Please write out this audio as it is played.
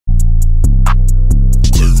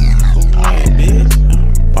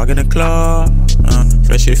Walk in the club,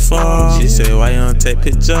 fresh shit fall. She say, why you don't take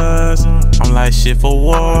pictures? I'm like, shit for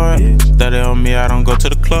war. 30 on me, I don't go to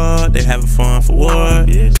the club. They having fun for what?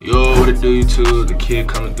 Yo, what it do, YouTube? The kid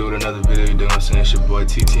coming through with another video. You know what I'm saying? It's your boy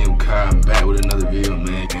ttmkai. I'm back with another video,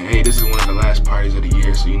 man. And hey, this is one of the last parties of the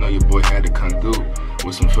year, so you know your boy had to come through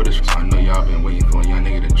with some footage. So I know y'all been waiting for a young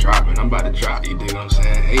nigga to drop, and I'm about to drop. You dig what I'm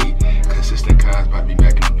saying? Hey, consistent Kai's about to be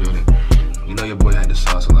back in the building. You know your boy had to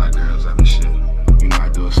sauce a lot of girls up and shit. You know I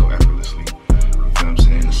do it so effortlessly. You know what I'm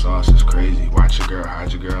saying? The sauce is crazy. Watch your girl,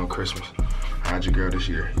 hide your girl on Christmas. Hide your girl this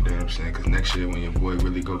year. You know what I'm saying? Cause next year when your boy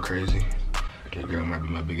really go crazy, your girl might be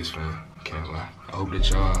my biggest fan. Can't lie. I hope that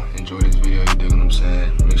y'all enjoy this video. You dig what I'm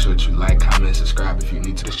saying? Make sure that you like, comment, subscribe. If you're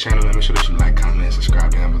new to this channel, man, make sure that you like, comment,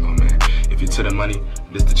 subscribe down below, man. If you're to the money,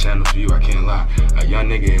 this the channel for you. I can't lie. A young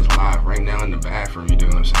nigga is live right now in the bathroom. You dig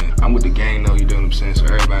what I'm saying? I'm with the gang though. You dig what I'm saying? So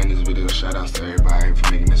everybody in this video, shout outs to everybody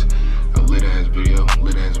for making this a lit ass video,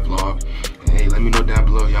 lit ass vlog. And hey, let me know down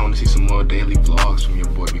below if y'all want to see some more daily vlogs from your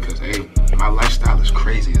boy, because hey, my lifestyle is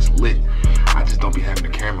crazy. It's lit. I just don't be having the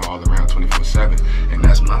camera all around 24/7, and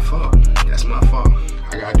that's my fault. That's my fault.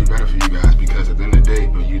 I gotta do better for you guys, because at the end of the day,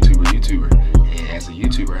 I'm a YouTuber. And as a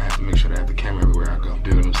YouTuber, I have to make sure that I have the camera everywhere I go.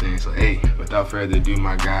 Do what I'm saying? So hey, without further ado,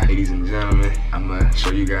 my guy, ladies and gentlemen, I'm gonna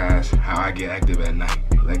show you guys how I get active at night.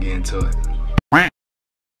 Let's get into it.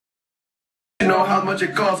 You know how much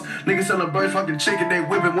it costs. Niggas selling birds, fucking chicken, they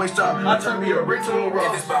whipping Wingstop. I turn me a brick to a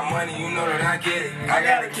rock. It's about money, you know that I get it. I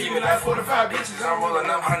gotta keep it like 45 bitches. I'm rolling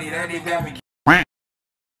up honey, that ain't got me.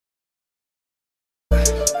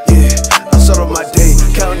 Yeah, I start on my day,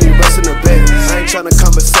 counting the rest in the bed. I ain't tryna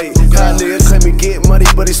compensate. How nigga claim he get money,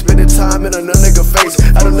 but he spending time in another nigga face.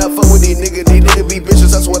 I do not fuck with these niggas be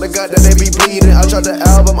bitches. I swear to God that they be bleeding. I tried the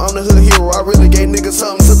album, I'm the hood hero. I really gave niggas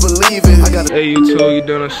something to believe in. Hey YouTube, you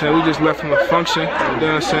know what I'm saying? We just left from a function. You know what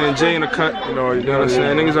I'm saying? Jay in the cut. You know what I'm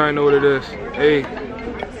saying? Niggas already know what it is. Hey,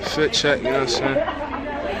 fit check, you know what I'm saying?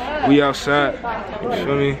 We outside. You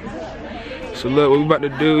feel me? So look, what we about to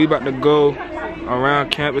do, we about to go around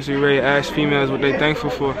campus. We ready to ask females what they thankful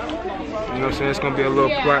for. You know what I'm saying? It's gonna be a little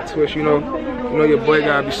plot twist, you know your boy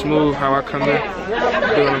gotta be smooth how I come in. You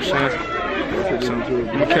know what I'm saying? So, we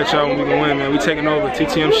gonna catch y'all when we gonna win, man. We taking over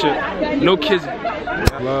TTM shit. No kids.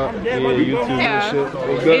 Yeah, YouTube and shit.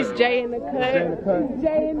 What's good? It's Jay in the cut.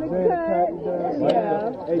 Jay in the cut.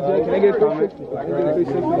 Yeah. Hey Jay, can I get a comment? I can get a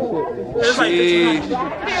 360 shit.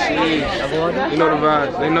 You know the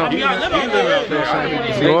vibes. They know.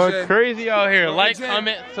 It's going crazy out here. Like,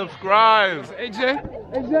 comment, subscribe. Hey Jay.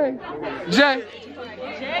 Jay.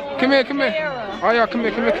 Come here. All y'all, come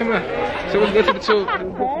here. So let's get to the tube.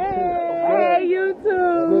 Hey,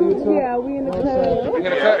 YouTube. Yeah, we in the cut. We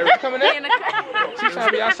in the cut. We coming in? In the cut. She's trying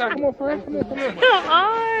to be outside. Come on, friend. Come here.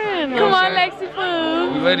 Come on, Lexi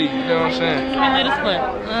Food. We ready. You know what I'm saying? Let us play.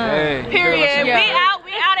 Hey. Period. Yeah.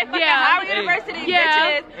 We out at fucking Howard University,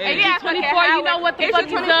 bitches. And yeah, 24, you know what the fuck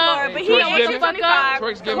is up. But he ain't 25.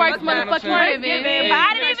 Twerk's motherfucking giving. But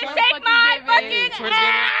I didn't even shake my fucking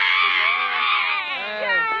ass.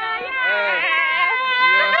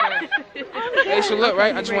 Hey, so look,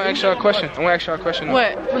 right? I just want to ask y'all a question.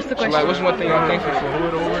 What? What's the question? Like, what's one thing y'all thankful for?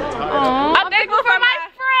 I'm thankful for my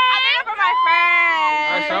friend.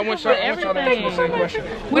 Alright, so I want y'all to answer the same question.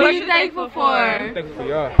 What are you thankful for? I'm thankful for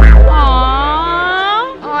y'all.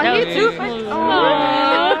 Aww, you too. You know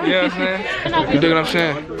what I'm saying? You dig what I'm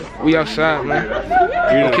saying? We outside,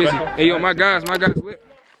 man. Kizzy. Hey, yo, my guys lit.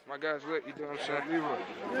 My guys lit, you know what I'm saying?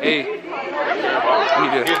 Hey.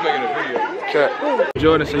 He's making a video. Cut.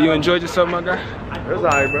 Jordan, so you enjoyed yourself, my guy? It was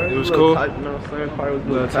alright, bro. It was cool. Tight, you know what I'm saying? Probably was a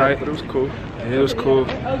little tight, but it was cool. Yeah, it was cool.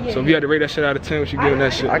 So if you had to rate that shit out of 10, what you giving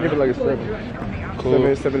that shit? I give it like a 7. Cool.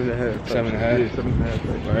 7.5. 7.5? Yeah,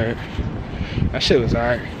 7.5. Alright. That shit was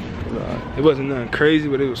alright. It wasn't nothing crazy,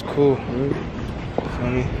 but it was cool. You feel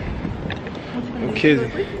me? I'm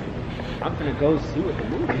Kizzy. I'm gonna go see what the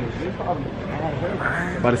movie is.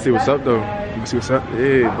 About to see what's up though. You can see what's up?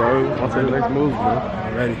 Yeah, bro. On to the next move, bro.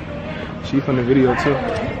 Already. She from the video too.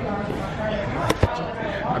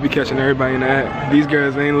 I be catching everybody in the act. These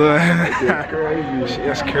girls ain't look. That's crazy.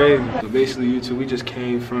 That's crazy. So basically, YouTube, we just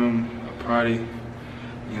came from a party. You know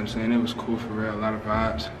what I'm saying? It was cool for real. A lot of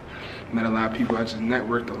vibes. Met a lot of people. I just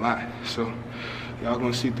networked a lot. So y'all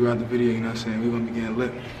gonna see throughout the video. You know what I'm saying? We gonna be getting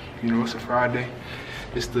lit. You know, it's a Friday.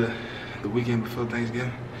 It's the weekend before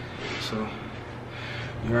Thanksgiving. So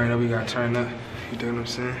you already know we gotta turn up. You know what I'm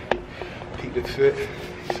saying? Peak the fit.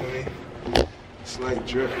 You feel me? Slight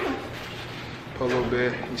drip. Polo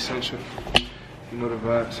bear, essential. You know the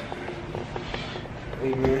vibes.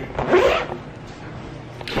 Hey man.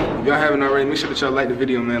 If y'all haven't already, make sure that y'all like the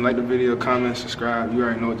video, man. Like the video, comment, subscribe. You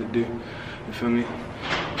already know what to do. You feel me?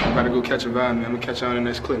 I'm about to go catch a vibe, man. I'm gonna catch y'all in the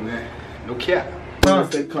next clip, man. No cap.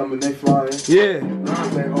 They coming, they flying. Yeah.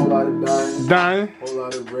 They whole lot of dying. Dying. Whole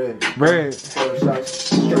lot of bread. Bread. 4 shots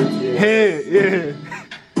straight to your Head. Yeah.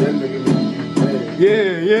 That nigga need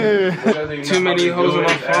Yeah. Too many hoes on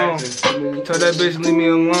my phone. Tell that bitch leave me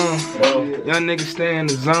alone. Young niggas stay in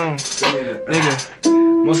the zone. Nigga,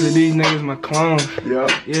 most of these niggas my clones. Yeah.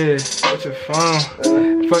 Yeah, what's your phone?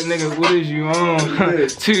 Fuck nigga, what is you on?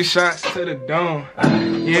 2 shots to the dome.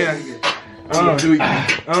 Yeah.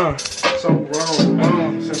 So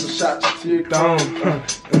wrong. Send some shots to your Dome.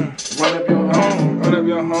 Run up your home. Run up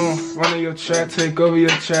your home, run in your trap, take over your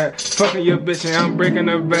trap. Fucking your bitch and I'm breaking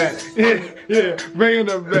her back. Yeah, breaking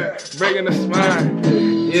her back, breaking her spine.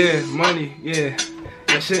 Yeah, money, yeah,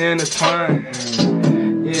 that shit intertwined.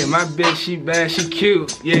 Yeah, my bitch, she bad, she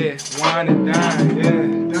cute. Yeah, wine and dine,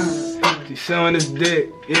 yeah. She showing his dick,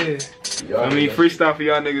 yeah. I mean, freestyle for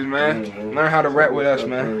y'all niggas, man. Learn how to rap with us,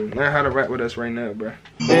 man. Learn how to rap with us right now, bro.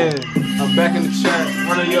 Yeah, I'm back in the trap,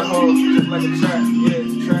 running your hoes just like a trap. Yeah,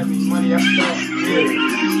 trap me, money I stack. Yeah,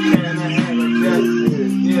 hand in hand like that.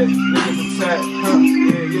 Yeah, niggas attack, huh?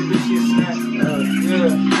 Yeah, your bitch she a snack.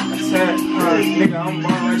 Yeah, attack, huh? Nigga, I'm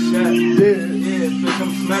born like Shaq. Yeah, bitch,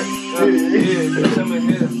 I'm smack. Yeah, bitch, I'm a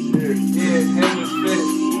hit. Yeah, him is fit.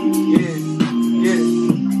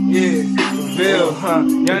 Yeah. Bill, huh?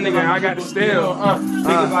 Young nigga, I got the steel.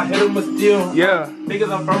 Niggas I hit him with steel. Yeah.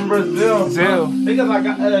 Niggas I'm from Brazil. Niggas I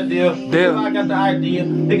got a deal. Niggas I got the idea.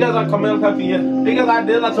 Niggas I come in Pepia. Niggas I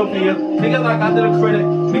did La Topia. Niggas I got to the credit.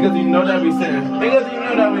 Niggas you know that we sitting. Niggas you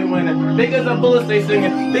know that we winning. Niggas the bullets they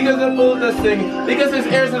singing. Niggas the bullets that singing. Niggas his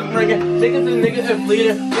ears is ringing. Niggas is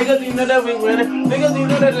bleeding. Niggas you know that we winning. Niggas you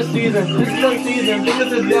know that the season. This is the season.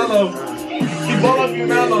 Niggas is yellow. You ball up your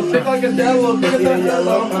mellow, sick like a jello, niggas is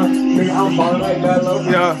yellow. Nigga, I'm ballin' like Jello.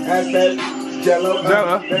 Yeah. Ass that Jello.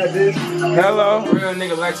 That this. Hello. Real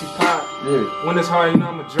nigga like she pop. Yeah. When it's hard, you know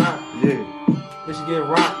I'ma drop. Yeah. Bitch, you get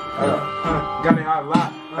rocked. Got it hot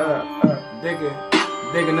lock.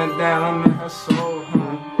 Digging that down, I'm in her soul.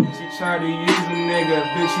 She try to use a nigga,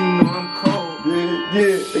 bitch, you know I'm cold.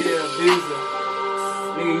 Yeah, Visa.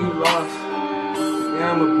 Nigga, you lost.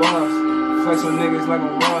 Yeah, I'm a boss. Flex on niggas like a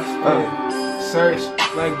boss. Yeah. Search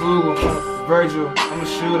like Google. Virgil, I'm a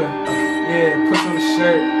shooter. Yeah, push on the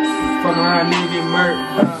shirt. Fuck around, nigga get murked.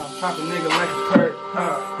 Pop a nigga like a Kurt.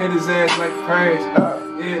 Hit his ass like Purge.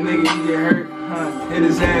 Yeah, nigga, you get hurt. Hit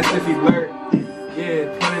his ass if he lurk.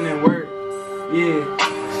 Yeah, putting in work. Yeah,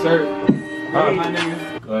 sir. My nigga.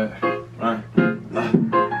 Go ahead. Run.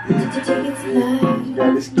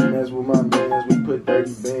 Got this ski mask with my mans. We put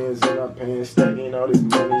 30 bands in our pants. Stacking all this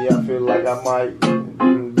money. I feel like I might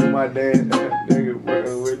do my dance. Nigga,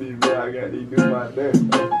 working with these men. I got to do my dance.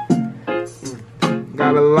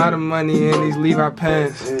 Got a lot of money in these Levi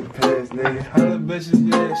pants. Pants, nigga. Other bitches,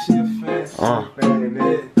 yeah, she a fan.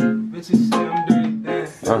 Yeah, bitches say I'm dirty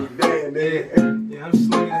Dan. Yeah, I'm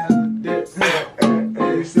slinging hella dick.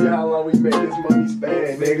 You see how long we make this money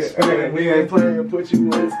span, nigga. We ain't playing, put you on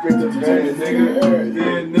the script of band, nigga.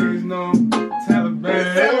 Yeah, niggas know I'm Taliban.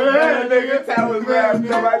 Taliban, nigga.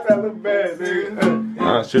 Taliban. Taliban, nigga.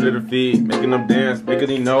 Shit at the feet, making them dance, because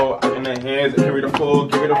he know I in the hands, carry the 4,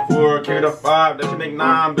 carry the 4, carry the 5, that should make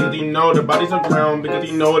 9, because he know the body's on the ground, because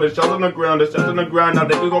he know the shells on the ground, now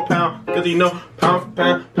they can go pound, because he know pound for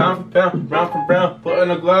pound, round for round, put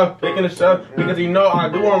in a glove, making a shove, because he know I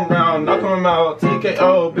do them round, knock him out,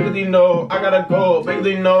 TKO, because he know I gotta go, because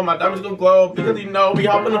he know my diamonds gon' glow, because he know we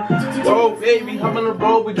hop on the road, baby, hop on the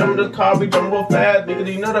road, we jump in the car, we jump real fast, because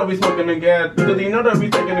he know that we smoking the gas, because he know that we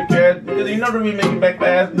taking the cash, because he know that we making back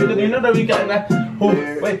fast. Because you know that we got that.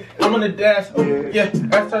 Ooh, wait, I'm on the dash. Ooh, yeah,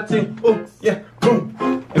 SRT. Ooh, yeah, boom.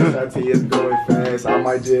 SRT is going fast. I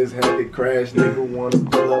might just have to crash. Nigga wanna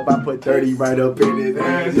pull up. I put 30 right up in his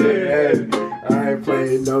ass. Yeah, I ain't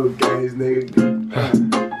playing no games, nigga.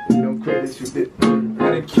 You don't credit you did.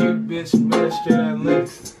 Got a cute bitch, but I straight out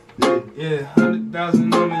links. Yeah,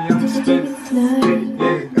 100,000 on me, I'ma spend it.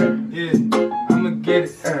 Yeah, I'ma get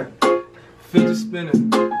it. Fidget spinner,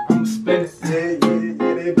 I'ma spin it. Yeah,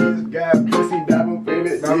 that bitch got pussy, diamond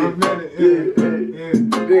finished. Yeah.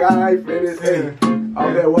 Nigga, I ain't finished.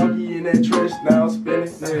 All that walkie in that trench, now I'm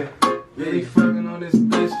spinning. Yeah, he fucking on this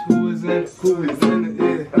bitch who is in it.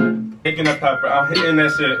 Kicking the pepper, I'm hitting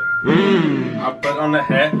that shit. I put on the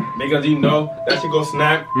hat, because you know that shit go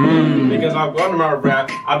snap. Because I go to my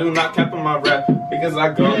rap, I do not cap on my rap. Because I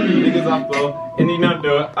go, because I flow, and you know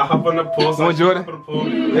do it. I hop on the pool, so I Jordan? hop on the pool,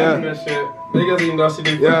 that shit. Because you know she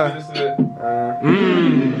do this shit.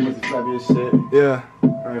 Shit. Yeah. I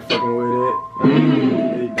ain't fucking with it.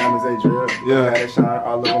 Diamonds, they drip. Yeah. Gotta shine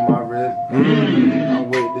all over my wrist. I'm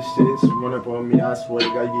with the shits, run up on me, I swear to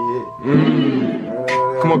God, you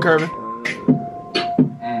Come on, Kirby.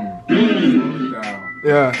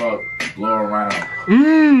 Yeah. Fuck, blow around.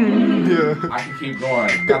 Yeah. I can keep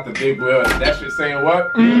going. Got the big wheel. That shit saying what?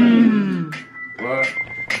 What?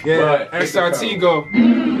 Yeah, SRT go.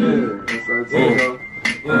 Yeah, SRT go.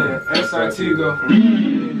 Yeah, SRT go.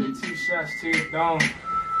 Yeah, 2 shots to your dome.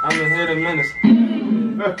 I'm in here to menace.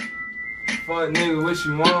 Fuck nigga, what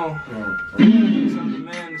you want? I'm the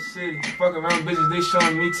man in the city. Fuck around bitches, they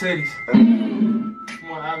showing me titties.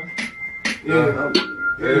 Come on, Ivan. Yeah.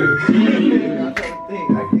 I can't think.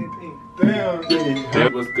 Damn.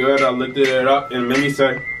 It was good, I looked it up and made me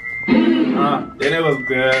say, then it was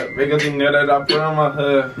good, because you know that I put on my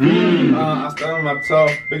hood. I stubbed on my toe,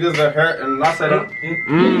 because it hurt, and I said,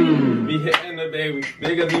 be hitting the baby,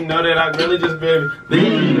 because you know that I really just baby, because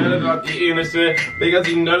you know that I'm eating the shit, because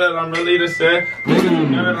you know that I'm really the shit, because you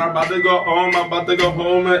know that I'm about to go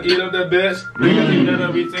home and eat up the bitch, because you know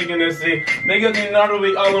that we taking this seat, because you know that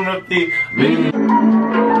we all on the feet,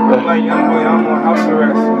 Look like young boy, I'm on house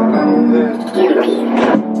arrest.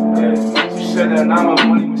 Yeah. Shut that, I'm a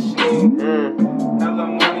money machine. Hella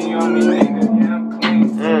money on me, nigga. Yeah, I'm clean.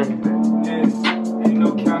 Yeah, ain't no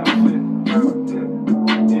counterfeit.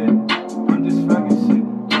 Yeah, I'm just fucking shit.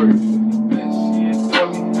 Bitch, she adore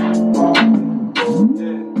me.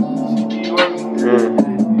 Yeah, she be working. Yeah,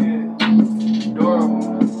 adorable.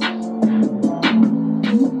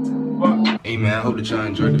 Fuck. Hey man, I hope that y'all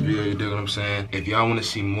enjoyed the video, you dig what I'm saying? If y'all want to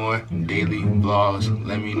see more daily vlogs,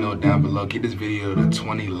 let me know down below. Get this video to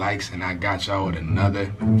 20 likes and I got y'all with another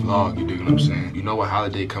vlog, you dig what I'm saying? You know what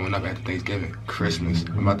holiday coming up after Thanksgiving? Christmas.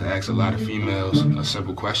 I'm about to ask a lot of females a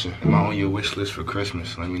simple question. Am I on your wish list for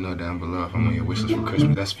Christmas? Let me know down below if I'm on your wish list for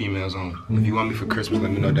Christmas. That's females only. If you want me for Christmas,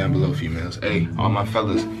 let me know down below, females. Hey, all my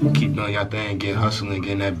fellas, keep doing y'all thing, get hustling,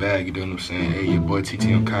 get in that bag, you dig what I'm saying? Hey, your boy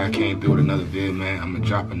ttmkai came through with another vid, man. I'm gonna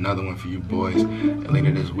drop another one for you boys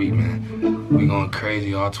later this week, man. We going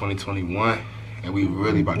crazy all 2021 and we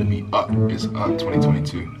really about to be up. It's up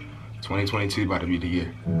 2022. 2022 about to be the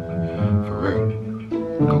year. For real.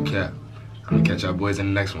 No cap. I'm gonna catch y'all boys in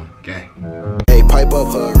the next one. Gang. Hey, pipe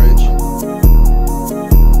up, Rich.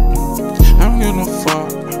 I don't give no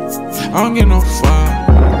fuck. I don't give no fuck.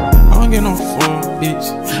 I don't give no fuck,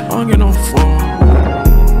 bitch. I don't give no fuck.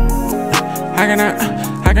 How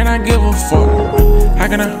can I give a fuck? How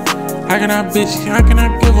can I, bitch, how can I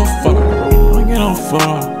give a fuck? I don't give no fuck.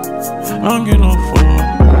 I don't give no fuck.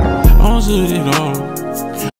 I don't do it all.